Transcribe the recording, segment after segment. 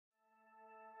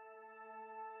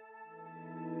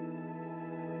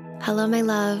Hello, my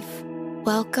love.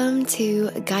 Welcome to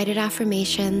Guided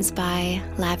Affirmations by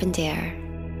Lavender.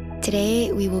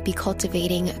 Today, we will be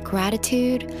cultivating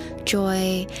gratitude,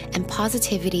 joy, and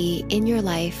positivity in your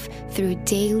life through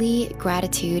daily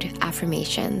gratitude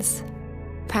affirmations.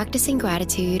 Practicing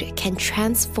gratitude can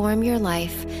transform your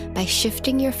life by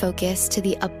shifting your focus to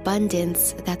the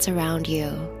abundance that's around you.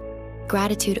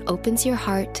 Gratitude opens your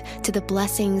heart to the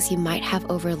blessings you might have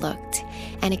overlooked,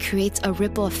 and it creates a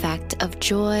ripple effect of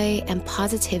joy and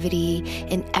positivity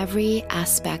in every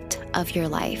aspect of your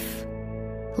life.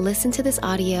 Listen to this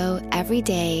audio every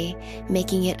day,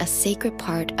 making it a sacred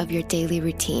part of your daily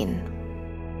routine.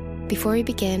 Before we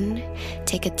begin,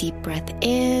 take a deep breath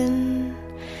in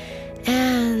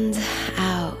and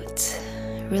out.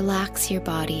 Relax your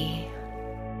body.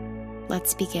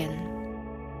 Let's begin.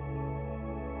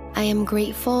 I am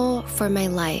grateful for my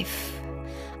life.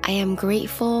 I am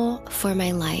grateful for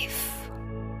my life.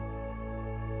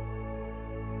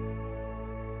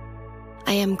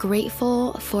 I am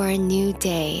grateful for a new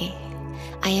day.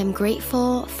 I am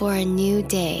grateful for a new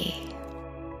day.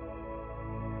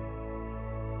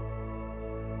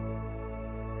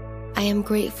 I am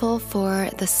grateful for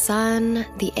the sun,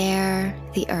 the air,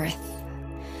 the earth.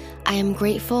 I am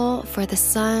grateful for the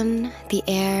sun, the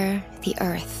air, the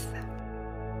earth.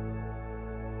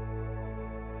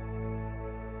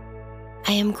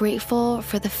 I am grateful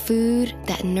for the food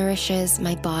that nourishes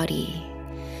my body.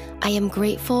 I am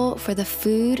grateful for the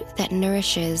food that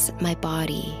nourishes my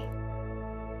body.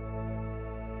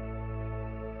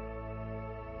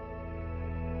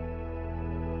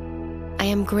 I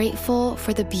am grateful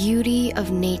for the beauty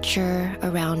of nature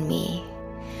around me.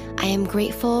 I am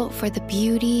grateful for the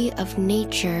beauty of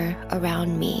nature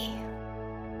around me.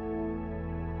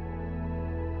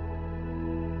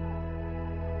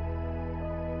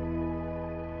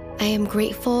 I am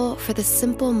grateful for the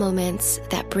simple moments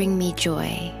that bring me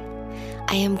joy.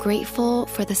 I am grateful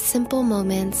for the simple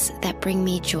moments that bring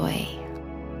me joy.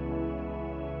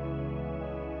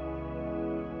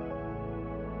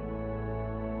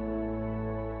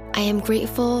 I am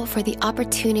grateful for the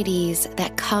opportunities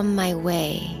that come my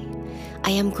way.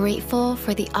 I am grateful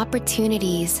for the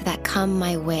opportunities that come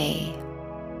my way.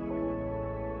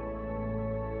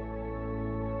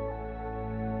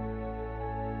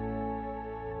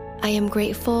 I am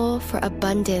grateful for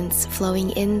abundance flowing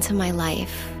into my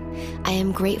life. I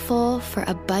am grateful for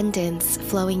abundance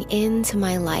flowing into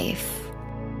my life.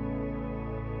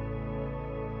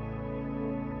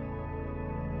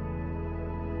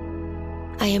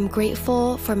 I am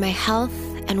grateful for my health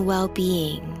and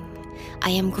well-being. I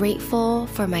am grateful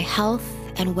for my health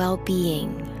and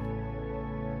well-being.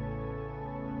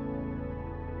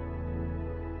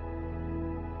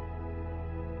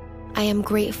 I am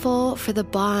grateful for the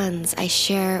bonds I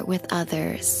share with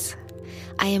others.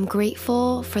 I am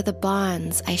grateful for the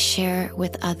bonds I share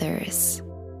with others.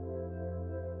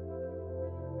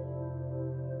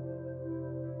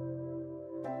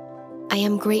 I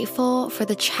am grateful for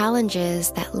the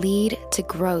challenges that lead to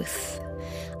growth.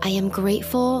 I am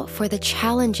grateful for the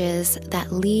challenges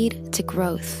that lead to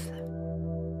growth.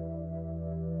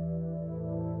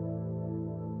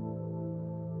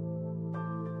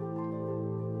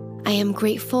 I am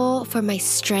grateful for my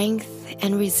strength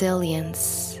and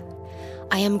resilience.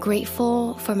 I am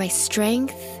grateful for my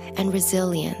strength and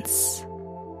resilience.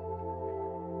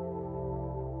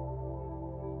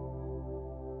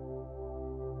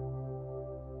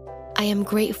 I am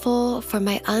grateful for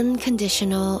my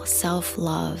unconditional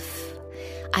self-love.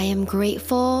 I am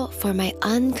grateful for my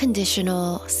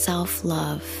unconditional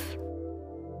self-love.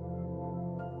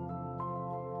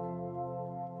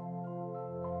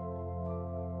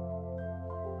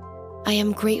 I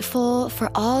am grateful for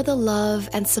all the love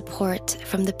and support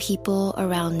from the people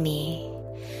around me.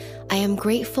 I am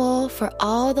grateful for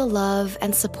all the love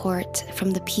and support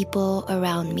from the people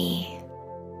around me.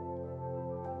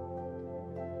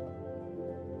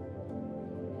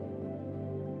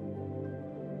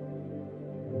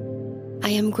 I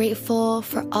am grateful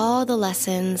for all the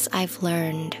lessons I've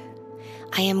learned.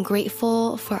 I am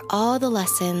grateful for all the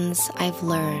lessons I've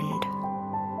learned.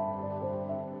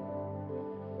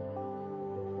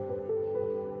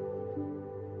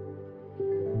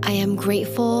 I am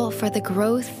grateful for the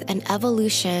growth and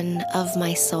evolution of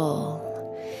my soul.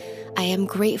 I am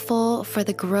grateful for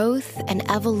the growth and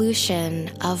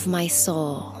evolution of my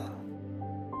soul.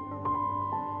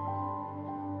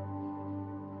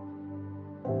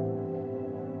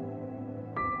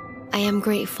 I am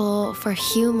grateful for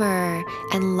humor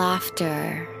and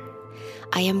laughter.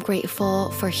 I am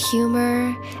grateful for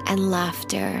humor and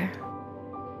laughter.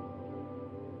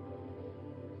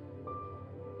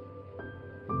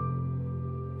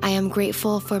 I am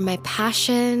grateful for my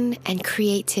passion and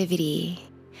creativity.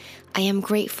 I am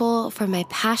grateful for my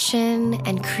passion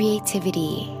and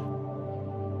creativity.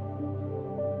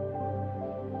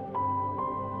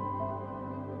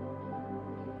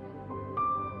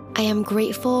 I am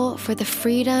grateful for the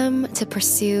freedom to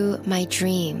pursue my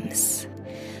dreams.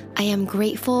 I am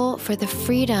grateful for the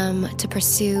freedom to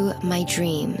pursue my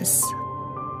dreams.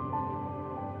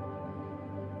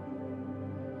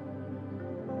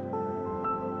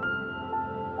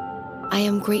 I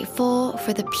am grateful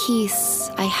for the peace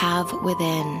I have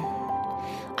within.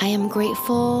 I am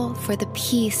grateful for the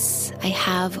peace I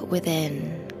have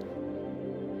within.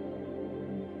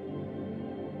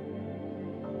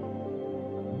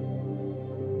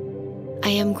 I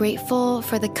am grateful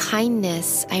for the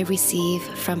kindness I receive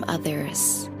from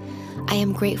others. I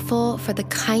am grateful for the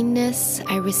kindness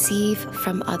I receive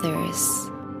from others.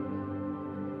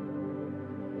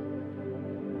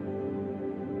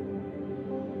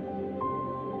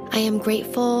 I am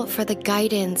grateful for the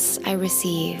guidance I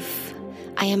receive.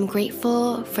 I am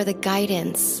grateful for the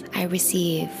guidance I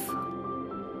receive.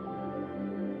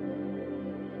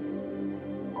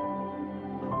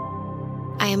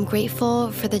 I am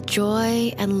grateful for the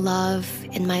joy and love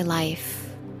in my life.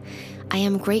 I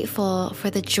am grateful for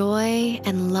the joy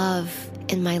and love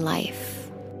in my life.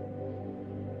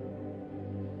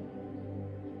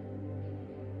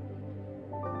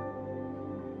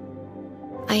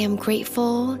 I am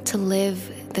grateful to live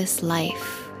this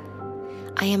life.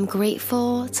 I am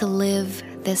grateful to live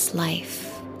this life.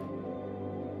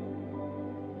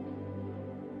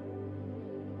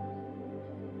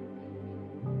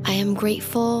 I am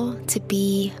grateful to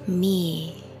be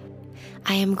me.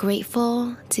 I am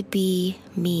grateful to be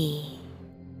me.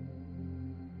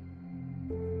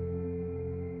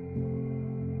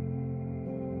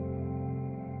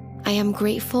 I am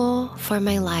grateful for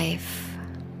my life.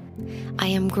 I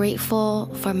am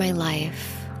grateful for my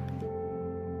life.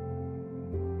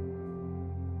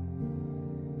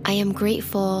 I am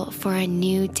grateful for a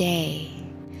new day.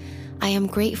 I am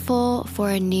grateful for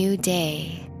a new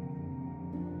day.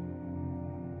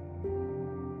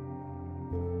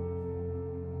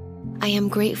 I am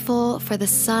grateful for the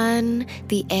sun,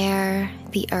 the air,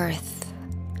 the earth.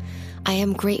 I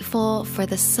am grateful for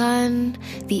the sun,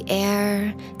 the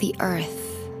air, the earth.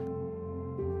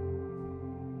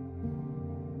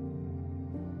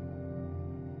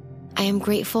 I am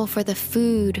grateful for the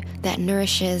food that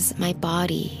nourishes my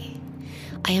body.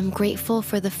 I am grateful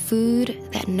for the food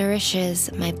that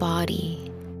nourishes my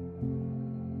body.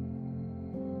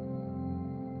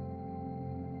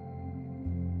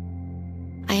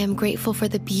 I am grateful for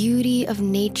the beauty of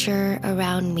nature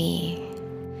around me.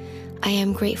 I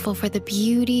am grateful for the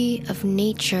beauty of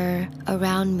nature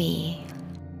around me.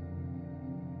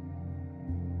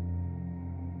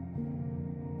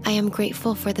 I am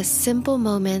grateful for the simple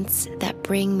moments that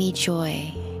bring me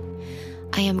joy.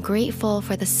 I am grateful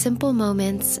for the simple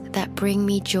moments that bring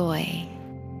me joy.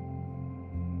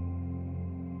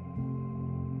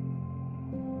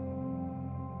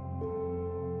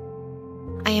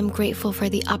 I am grateful for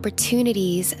the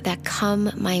opportunities that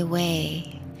come my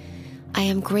way. I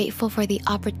am grateful for the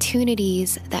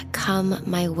opportunities that come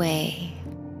my way.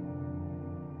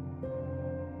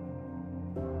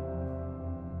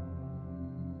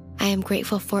 I am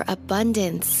grateful for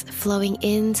abundance flowing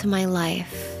into my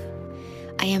life.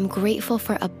 I am grateful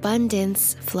for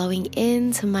abundance flowing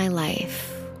into my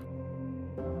life.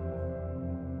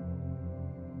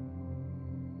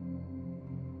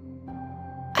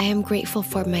 I am grateful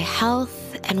for my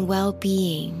health and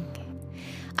well-being.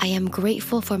 I am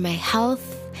grateful for my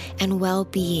health and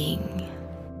well-being.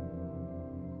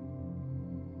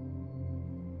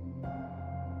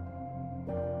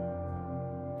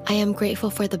 I am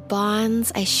grateful for the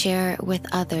bonds I share with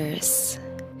others.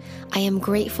 I am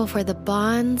grateful for the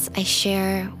bonds I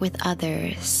share with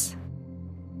others.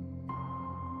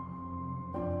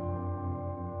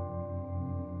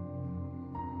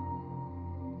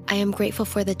 I am grateful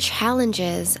for the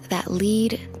challenges that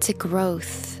lead to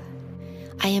growth.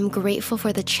 I am grateful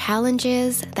for the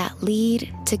challenges that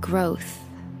lead to growth.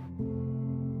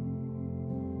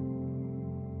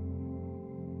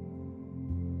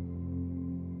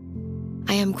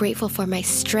 I am grateful for my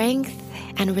strength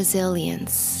and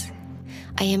resilience.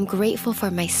 I am grateful for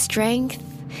my strength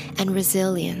and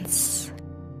resilience.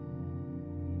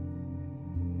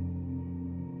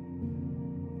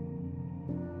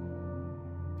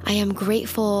 I am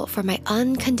grateful for my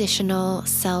unconditional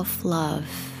self-love.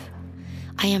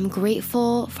 I am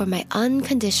grateful for my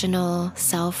unconditional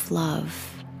self-love.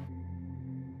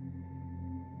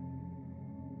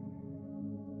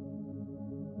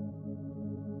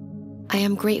 I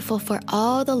am grateful for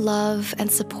all the love and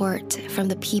support from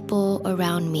the people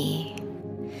around me.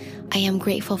 I am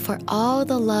grateful for all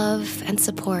the love and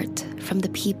support from the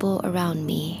people around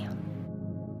me.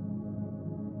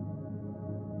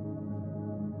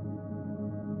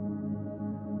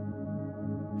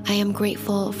 I am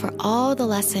grateful for all the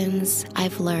lessons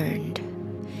I've learned.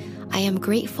 I am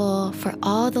grateful for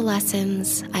all the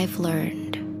lessons I've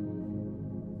learned.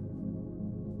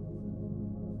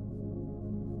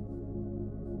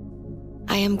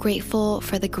 I am grateful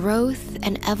for the growth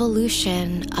and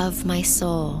evolution of my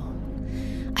soul.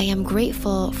 I am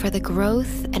grateful for the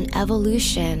growth and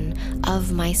evolution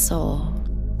of my soul.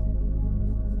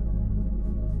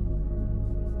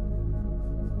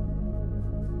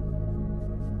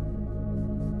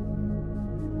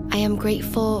 I am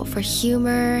grateful for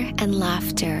humor and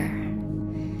laughter.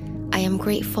 I am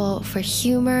grateful for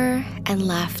humor and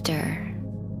laughter.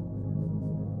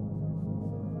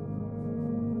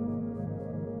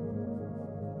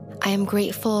 I am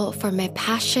grateful for my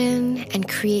passion and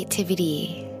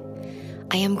creativity.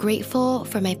 I am grateful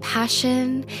for my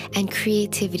passion and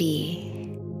creativity.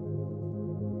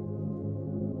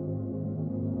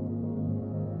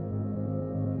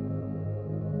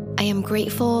 I am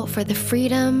grateful for the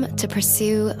freedom to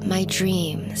pursue my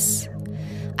dreams.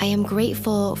 I am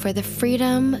grateful for the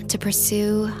freedom to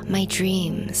pursue my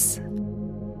dreams.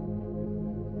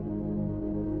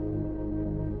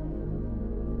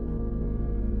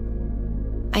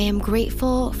 I am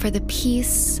grateful for the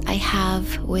peace I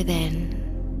have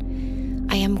within.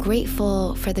 I am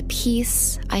grateful for the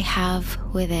peace I have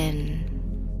within.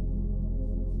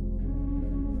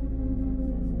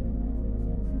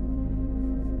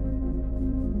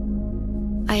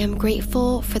 I am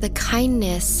grateful for the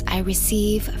kindness I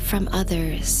receive from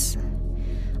others.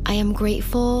 I am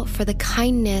grateful for the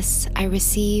kindness I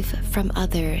receive from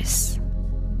others.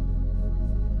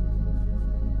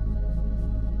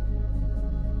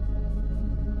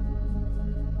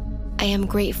 I am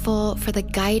grateful for the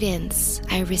guidance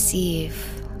I receive.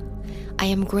 I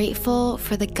am grateful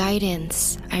for the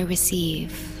guidance I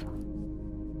receive.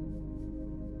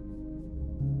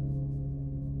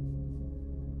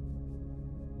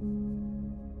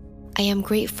 I am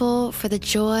grateful for the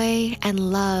joy and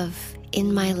love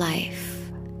in my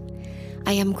life.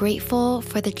 I am grateful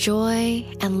for the joy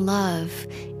and love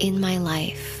in my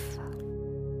life.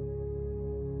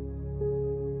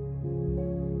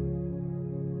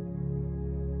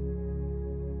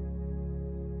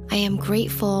 I am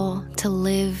grateful to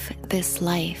live this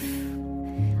life.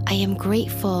 I am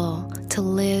grateful to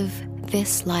live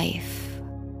this life.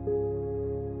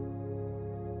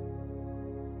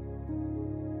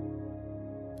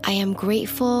 I am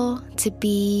grateful to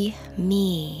be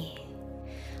me.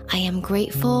 I am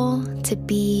grateful to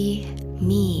be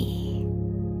me.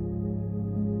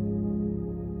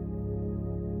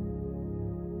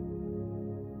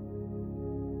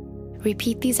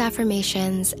 Repeat these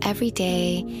affirmations every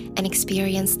day and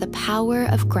experience the power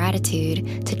of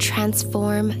gratitude to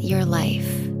transform your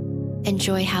life.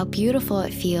 Enjoy how beautiful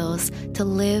it feels to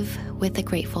live with a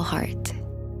grateful heart.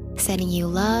 Sending you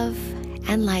love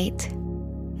and light.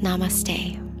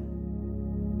 Namaste.